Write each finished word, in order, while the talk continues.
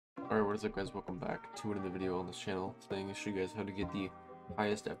Alright, what is up guys, welcome back to another video on this channel. Today I'm going to show you guys how to get the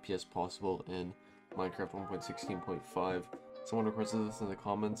highest FPS possible in Minecraft 1.16.5. Someone requested this in the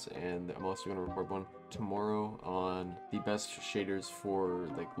comments, and I'm also going to record one tomorrow on the best shaders for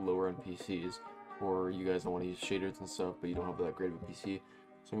like lower end PCs, or you guys don't want to use shaders and stuff but you don't have that great of a PC.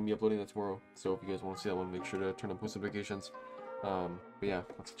 So I'm going to be uploading that tomorrow, so if you guys want to see that one, make sure to turn on post notifications. But yeah,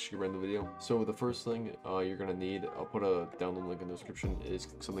 let's get right in the video. So the first thing you're gonna need, I'll put a download link in the description, is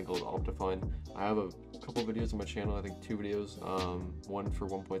something called Optifine. I have a couple videos on my channel, I think 2 videos, one for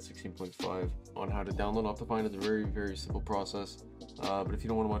 1.16.5 on how to download Optifine. It's a very simple process, but if you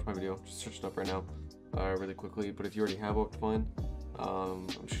don't want to watch my video, just search it up right now really quickly. But if you already have Optifine, I'm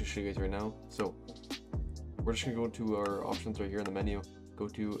just gonna show you guys right now. So we're just gonna go to our options right here in the menu. Go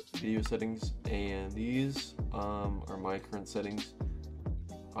to video settings, and these are my current settings.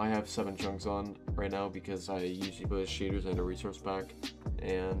 I have 7 chunks on right now because I usually put shaders and a resource pack,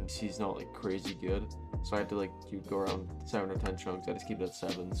 and PC's not like crazy good, so I had to like go around 7 or 10 chunks. I just keep it at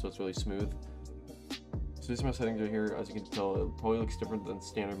 7, so it's really smooth. So these are my settings right here. As you can tell, it probably looks different than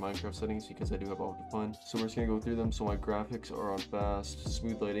standard Minecraft settings because I do have Optifine. So we're just gonna go through them. So my graphics are on fast,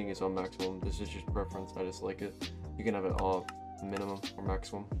 smooth lighting is on maximum. This is just preference, I just like it. You can have it off, minimum or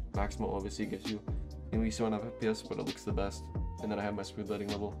maximum. Maximum obviously gives you at least 1 FPS, but it looks the best. And then I have my smooth lighting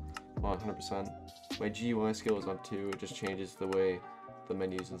level on 100%. My GUI scale is on 2. It just changes the way the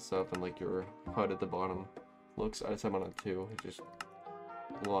menus and stuff and like your HUD at the bottom looks. I just have mine on 2. It's just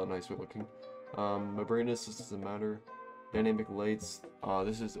a lot nicer looking. My brightness, this doesn't matter. Dynamic lights,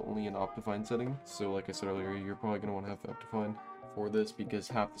 this is only an Optifine setting. So like I said earlier, you're probably going to want to have Optifine for this because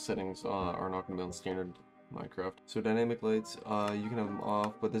half the settings are not going to be on standard Minecraft. So dynamic lights, you can have them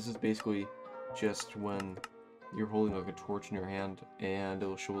off, but this is basically just when you're holding like a torch in your hand, and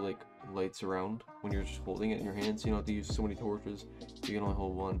it'll show like lights around when you're just holding it in your hand, so you don't have to use so many torches. You can only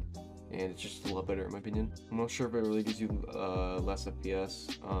hold one, and it's just a lot better in my opinion. I'm not sure if it really gives you less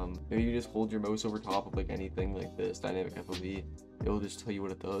FPS. Maybe you just hold your mouse over top of like anything like this dynamic FOV. It'll just tell you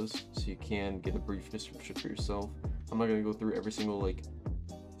what it does, so you can get a brief description for yourself. I'm not gonna go through every single like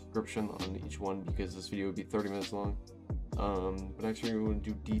description on each one because this video would be 30 minutes long. But actually we're going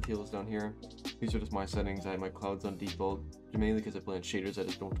to do details down here. These are just my settings. I have my clouds on default, mainly because I play on shaders. I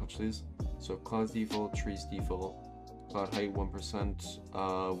just don't touch these. So clouds default, trees default, cloud height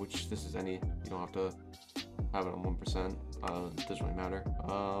 1%, which this is any, you don't have to have it on 1%, it doesn't really matter.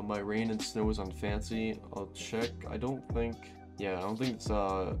 My rain and snow is on fancy. I'll check. I don't think this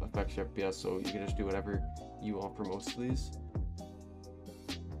affects your FPS, so you can just do whatever you want for most of these.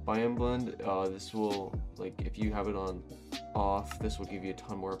 Biome blend, this will, like, if you have it on off, this will give you a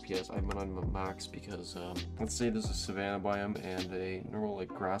ton more FPS. I have it on max because, let's say there's a savanna biome and a normal, like,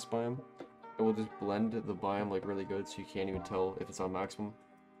 grass biome. It will just blend the biome, like, really good, so you can't even tell if it's on maximum.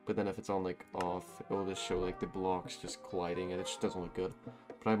 But then if it's on, like, off, it will just show, like, the blocks just colliding, and it just doesn't look good.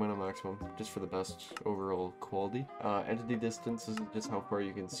 But I have mine on maximum, just for the best overall quality. Entity distance is just how far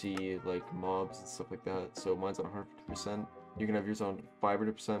you can see, like, mobs and stuff like that. So mine's on 150%. You can have yours on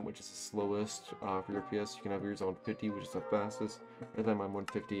 500%, which is the slowest for your FPS. You can have yours on 50, which is the fastest. And then mine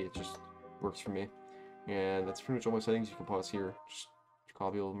 150, it just works for me. And that's pretty much all my settings. You can pause here, just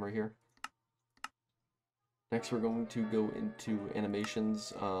copy all of them right here. Next, we're going to go into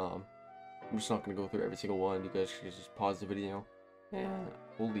animations. I'm just not going to go through every single one. You guys should just pause the video. And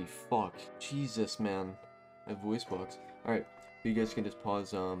holy fuck, Jesus, man, my voice box. All right, you guys can just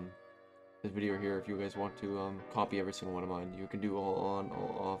pause this video here if you guys want to copy every single one of mine. You can do all on,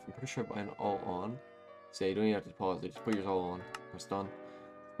 all off. I'm pretty sure mine all on. So you don't even have to pause it, just put yours all on. Press done.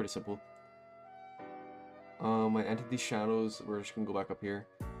 It's pretty simple. My entity shadows, we're just gonna go back up here.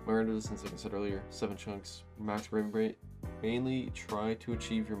 My render distance, like I said earlier, 7 chunks. Max frame rate. Mainly try to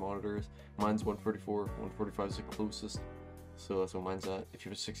achieve your monitors. Mine's 144, 145 is the closest. So that's what mine's at. If you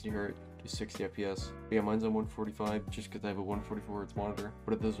have a 60 Hz, do 60 FPS. But yeah, mine's on 145 just because I have a 144 Hz monitor,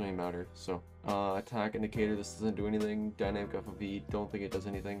 but it doesn't really matter. So, attack indicator, this doesn't do anything. Dynamic FOV, don't think it does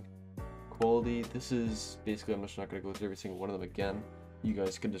anything. Quality, this is basically, I'm just not going to go through every single one of them again. You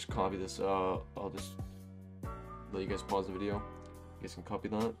guys can just copy this. I'll just let you guys pause the video. You guys can copy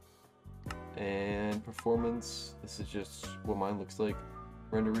that. And performance, this is just what mine looks like.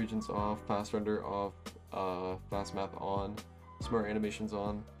 Render regions off, fast render off, fast math on, smart animations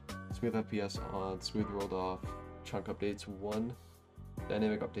on, smooth FPS on, smooth world off, chunk updates 1,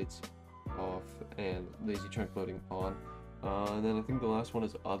 dynamic updates off, and lazy chunk loading on. And then I think the last one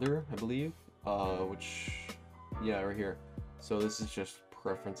is other, I believe, which, yeah, right here. So this is just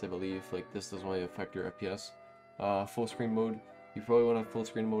preference, I believe. Like, this doesn't really affect your FPS. Full screen mode, you probably want to have full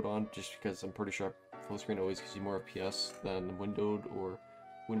screen mode on just because I'm pretty sure full screen always gives you more FPS than windowed or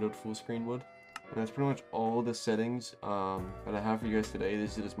windowed full screen would. And that's pretty much all the settings that I have for you guys today.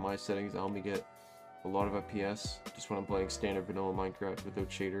 This is just my settings that help me get a lot of FPS just when I'm playing standard vanilla Minecraft without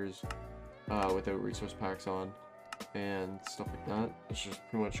shaders, without resource packs on, and stuff like that. It's just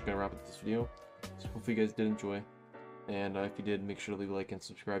pretty much gonna wrap up this video. So hopefully you guys did enjoy, and if you did, make sure to leave a like and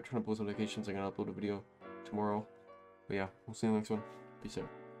subscribe. Turn on post notifications. I'm gonna upload a video tomorrow. But yeah, we'll see you in the next one. Peace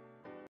out.